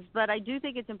depends, but I do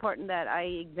think it's important that I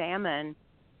examine,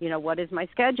 what is my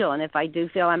schedule, and if I do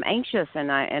feel I'm anxious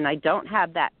and I don't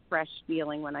have that fresh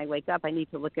feeling when I wake up, I need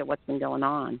to look at what's been going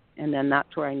on, and then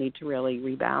that's where I need to really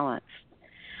rebalance.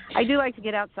 I do like to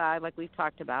get outside, like we've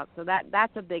talked about, so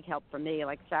that's a big help for me.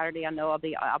 Like Saturday, I know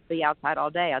I'll be outside all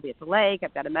day. I'll be at the lake.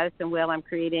 I've got a medicine wheel I'm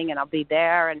creating, and I'll be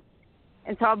there, and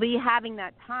so I'll be having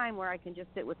that time where I can just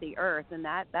sit with the earth, and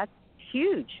that's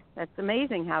huge. That's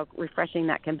amazing how refreshing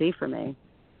that can be for me.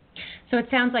 So it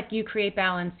sounds like you create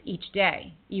balance each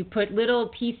day. You put little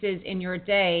pieces in your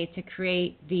day to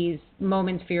create these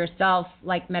moments for yourself,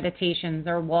 like meditations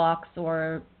or walks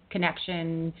or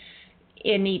connection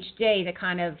in each day to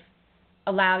kind of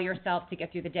allow yourself to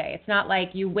get through the day. It's not like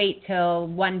you wait till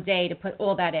one day to put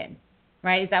all that in,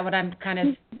 right? Is that what I'm kind of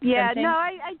sensing? No,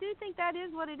 I do think that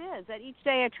is what it is, that each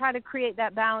day I try to create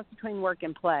that balance between work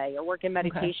and play or work and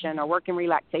meditation or work and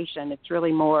relaxation. It's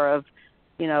really more of,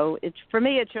 for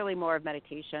me, it's really more of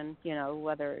meditation,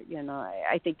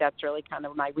 I think that's really kind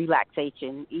of my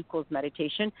relaxation equals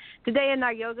meditation. Today in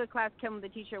our yoga class, Kim, the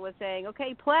teacher, was saying,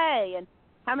 okay, play. And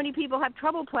how many people have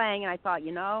trouble playing? And I thought,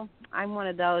 I'm one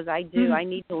of those. I do. Mm-hmm. I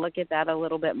need to look at that a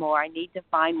little bit more. I need to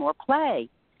find more play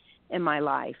in my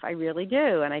life. I really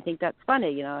do. And I think that's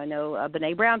funny. I know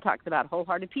Brené Brown talks about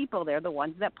wholehearted people. They're the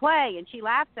ones that play. And she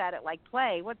laughs at it like,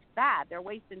 play? What's that? They're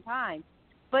wasting time.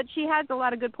 But she has a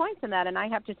lot of good points in that, and I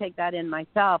have to take that in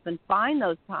myself and find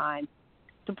those times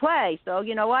to play. So,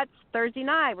 you know what? Thursday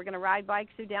night, we're going to ride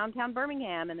bikes through downtown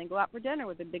Birmingham and then go out for dinner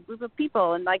with a big group of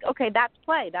people. And, okay, that's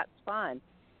play. That's fun.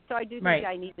 So I do think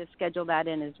I need to schedule that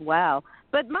in as well.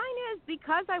 But mine is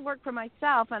because I work for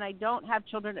myself and I don't have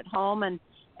children at home and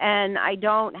I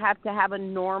don't have to have a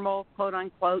normal,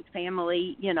 quote-unquote,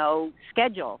 family,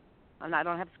 schedule. And I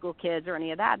don't have school kids or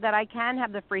any of that I can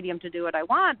have the freedom to do what I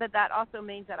want, but that also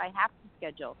means that I have to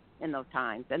schedule in those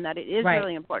times and that it is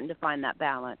really important to find that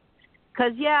balance.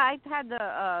 Because, I've had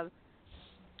I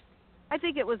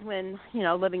think it was when,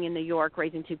 living in New York,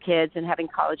 raising two kids and having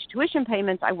college tuition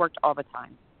payments, I worked all the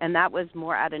time. And that was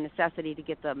more out of necessity to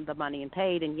get the money and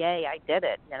paid, and yay, I did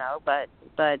it,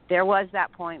 But there was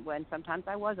that point when sometimes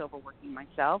I was overworking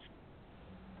myself.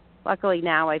 Luckily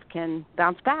now I can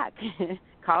bounce back.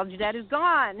 College debt is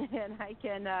gone, and I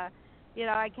can,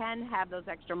 I can have those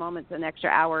extra moments, an extra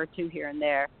hour or two here and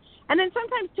there. And then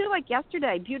sometimes, too, like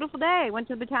yesterday, beautiful day. I went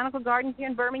to the Botanical Gardens here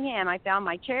in Birmingham. I found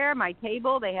my chair, my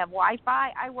table. They have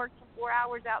Wi-Fi. I worked for 4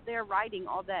 hours out there writing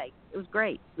all day. It was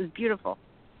great. It was beautiful.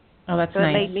 Oh, that's so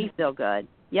nice. It made me feel good.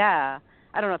 Yeah.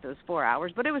 I don't know if it was 4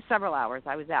 hours, but it was several hours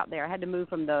I was out there. I had to move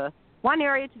from the one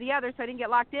area to the other so I didn't get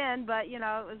locked in. But, it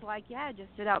was like, just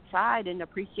sit outside and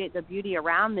appreciate the beauty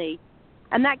around me.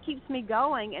 And that keeps me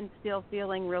going and still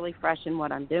feeling really fresh in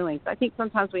what I'm doing. So I think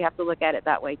sometimes we have to look at it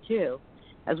that way, too.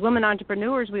 As women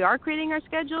entrepreneurs, we are creating our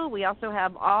schedule. We also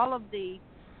have all of the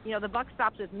the buck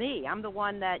stops with me. I'm the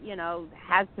one that,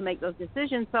 has to make those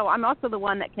decisions. So I'm also the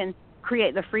one that can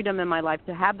create the freedom in my life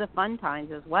to have the fun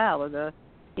times as well, or the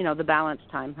balanced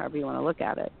time, however you want to look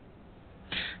at it.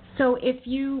 So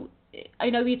I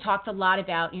know you talked a lot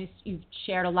about, you've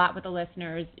shared a lot with the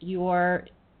listeners, your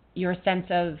sense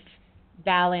of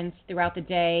balance throughout the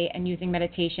day and using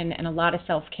meditation and a lot of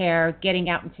self-care, getting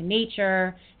out into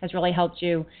nature has really helped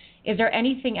you. Is there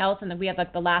anything else, and we have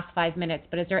like the last 5 minutes,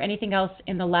 but is there anything else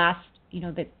in the last,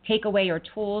 the takeaway or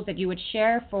tools that you would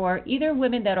share for either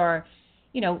women that are,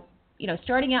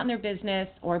 starting out in their business,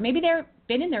 or maybe they've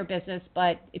been in their business,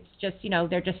 but it's just,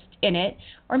 they're just in it,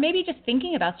 or maybe just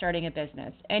thinking about starting a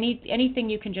business? Anything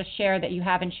you can just share that you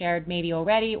haven't shared maybe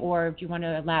already, or do you want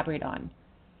to elaborate on?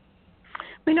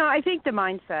 I think the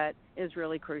mindset is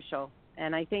really crucial.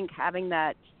 And I think having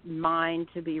that mind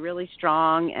to be really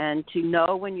strong and to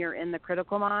know when you're in the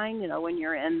critical mind, when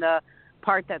you're in the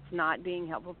part that's not being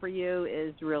helpful for you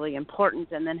is really important.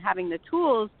 And then having the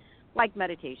tools like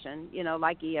meditation,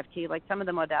 like EFT, like some of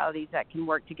the modalities that can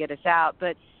work to get us out.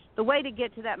 But the way to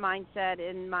get to that mindset,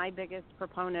 and my biggest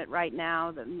proponent right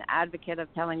now, the advocate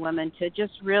of telling women to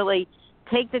just really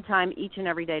take the time each and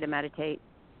every day to meditate,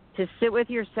 to sit with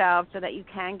yourself so that you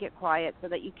can get quiet, so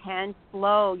that you can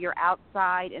slow your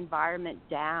outside environment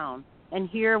down and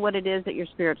hear what it is that your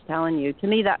spirit's telling you. To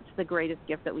me, that's the greatest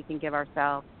gift that we can give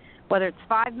ourselves. Whether it's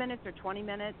 5 minutes or 20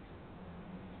 minutes,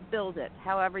 build it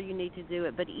however you need to do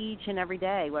it, but each and every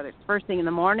day, whether it's first thing in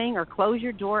the morning or close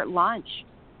your door at lunch.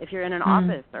 If you're in an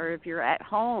office or if you're at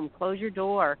home, close your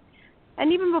door.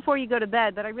 And even before you go to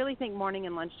bed, but I really think morning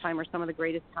and lunchtime are some of the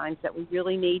greatest times that we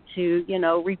really need to,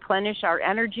 replenish our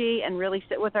energy and really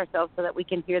sit with ourselves so that we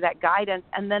can hear that guidance.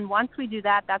 And then once we do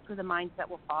that, that's where the mindset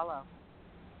will follow.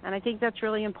 And I think that's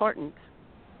really important.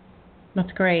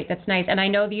 That's great. That's nice. And I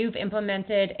know that you've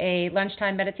implemented a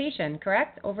lunchtime meditation,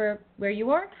 correct, over where you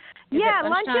are? Yeah,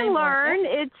 Lunch and Learn.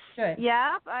 It's good.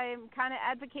 Yeah, I'm kind of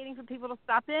advocating for people to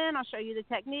stop in. I'll show you the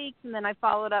techniques, and then I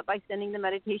follow it up by sending the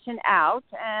meditation out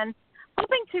and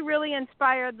hoping to really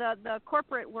inspire the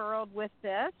corporate world with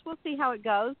this. We'll see how it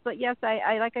goes. But yes,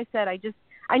 I like I said,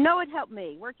 I know it helped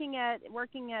me working at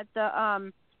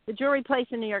the jewelry place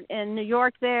in New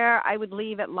York. There, I would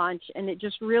leave at lunch, and it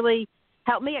just really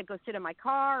helped me. I'd go sit in my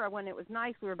car, or when it was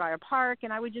nice, we were by a park,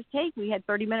 and I would just we had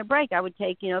 30-minute break. I would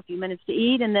take, a few minutes to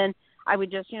eat, and then I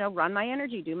would just, run my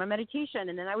energy, do my meditation,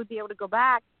 and then I would be able to go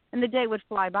back, and the day would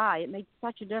fly by. It made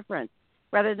such a difference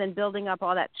rather than building up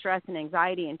all that stress and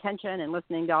anxiety and tension and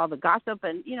listening to all the gossip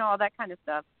and, all that kind of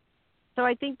stuff. So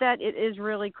I think that it is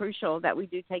really crucial that we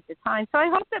do take the time. So I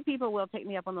hope that people will take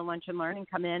me up on the Lunch and Learn and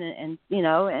come in and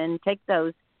and take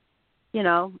those,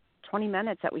 20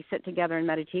 minutes that we sit together in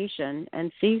meditation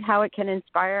and see how it can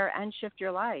inspire and shift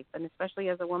your life. And especially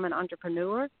as a woman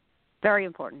entrepreneur, very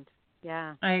important.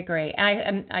 Yeah. I agree.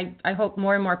 I hope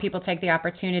more and more people take the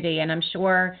opportunity, and I'm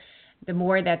sure the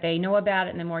more that they know about it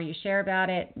and the more you share about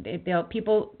it,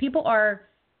 people are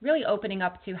really opening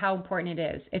up to how important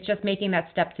it is. It's just making that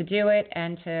step to do it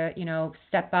and to,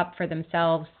 step up for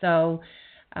themselves. So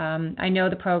I know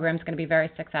the program's going to be very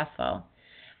successful.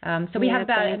 So we have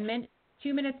about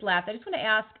 2 minutes left. I just want to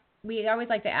ask, we always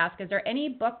like to ask, is there any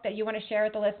book that you want to share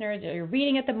with the listeners that you're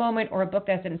reading at the moment, or a book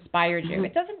that's inspired you?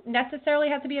 It doesn't necessarily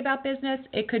have to be about business.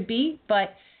 It could be,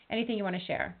 but anything you want to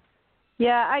share.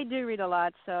 Yeah, I do read a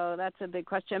lot, so that's a big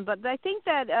question. But I think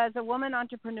that as a woman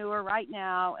entrepreneur right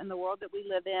now in the world that we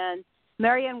live in,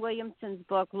 Marianne Williamson's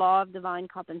book, Law of Divine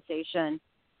Compensation,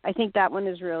 I think that one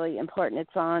is really important.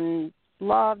 It's on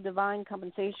law of divine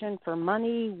compensation for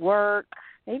money, work,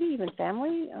 maybe even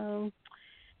family.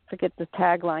 Forget the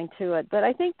tagline to it. But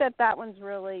I think that one's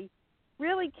really,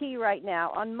 really key right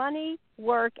now on money,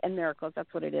 work, and miracles. That's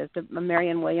what it is,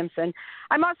 Marianne Williamson.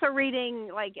 I'm also reading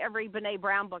like every Brene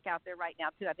Brown book out there right now,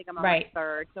 too. I think I'm on my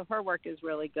third. So her work is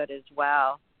really good as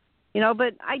well.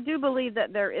 But I do believe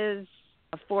that there is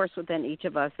a force within each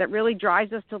of us that really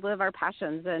drives us to live our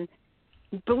passions, and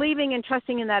believing and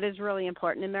trusting in that is really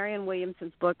important. And Marianne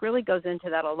Williamson's book really goes into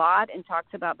that a lot and talks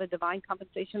about the divine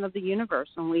compensation of the universe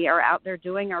when we are out there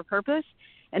doing our purpose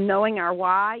and knowing our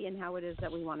why and how it is that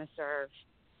we want to serve.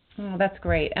 Oh, that's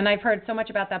great. And I've heard so much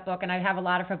about that book, and I have a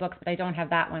lot of her books, but I don't have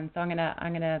that one. So I'm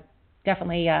gonna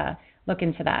definitely look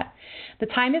into that. The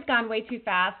time has gone way too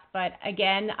fast, but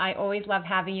again, I always love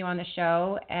having you on the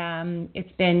show.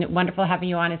 It's been wonderful having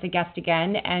you on as a guest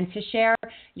again, and to share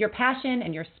your passion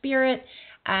and your spirit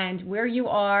and where you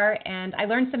are. And I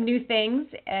learned some new things,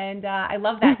 and I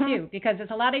love that too, because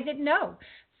there's a lot I didn't know.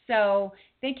 So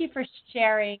thank you for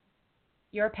sharing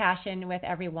your passion with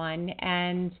everyone.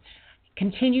 And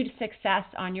continued success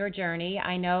on your journey.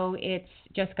 I know it's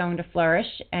just going to flourish.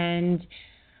 And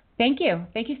thank you.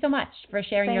 Thank you so much for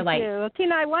sharing your light. Thank you.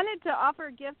 Tina, I wanted to offer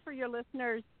a gift for your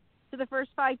listeners to the first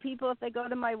 5 people. If they go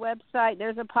to my website,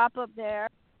 there's a pop-up there.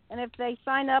 And if they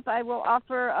sign up, I will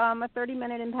offer a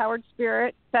 30-minute Empowered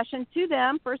Spirit session to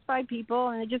them, first 5 people,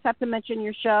 and they just have to mention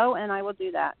your show, and I will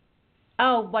do that.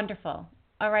 Oh, wonderful.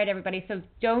 All right, everybody. So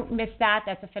don't miss that.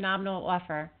 That's a phenomenal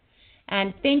offer.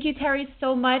 And thank you, Terri,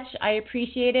 so much. I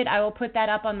appreciate it. I will put that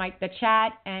up on the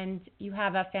chat, and you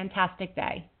have a fantastic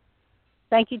day.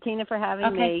 Thank you, Tina, for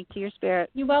having me. To your spirit.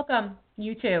 You're welcome.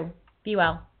 You too. Be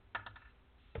well.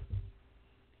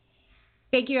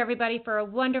 Thank you, everybody, for a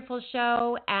wonderful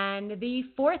show and the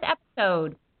 4th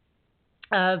episode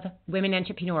of Women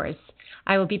Entrepreneurs.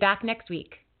 I will be back next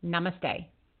week. Namaste.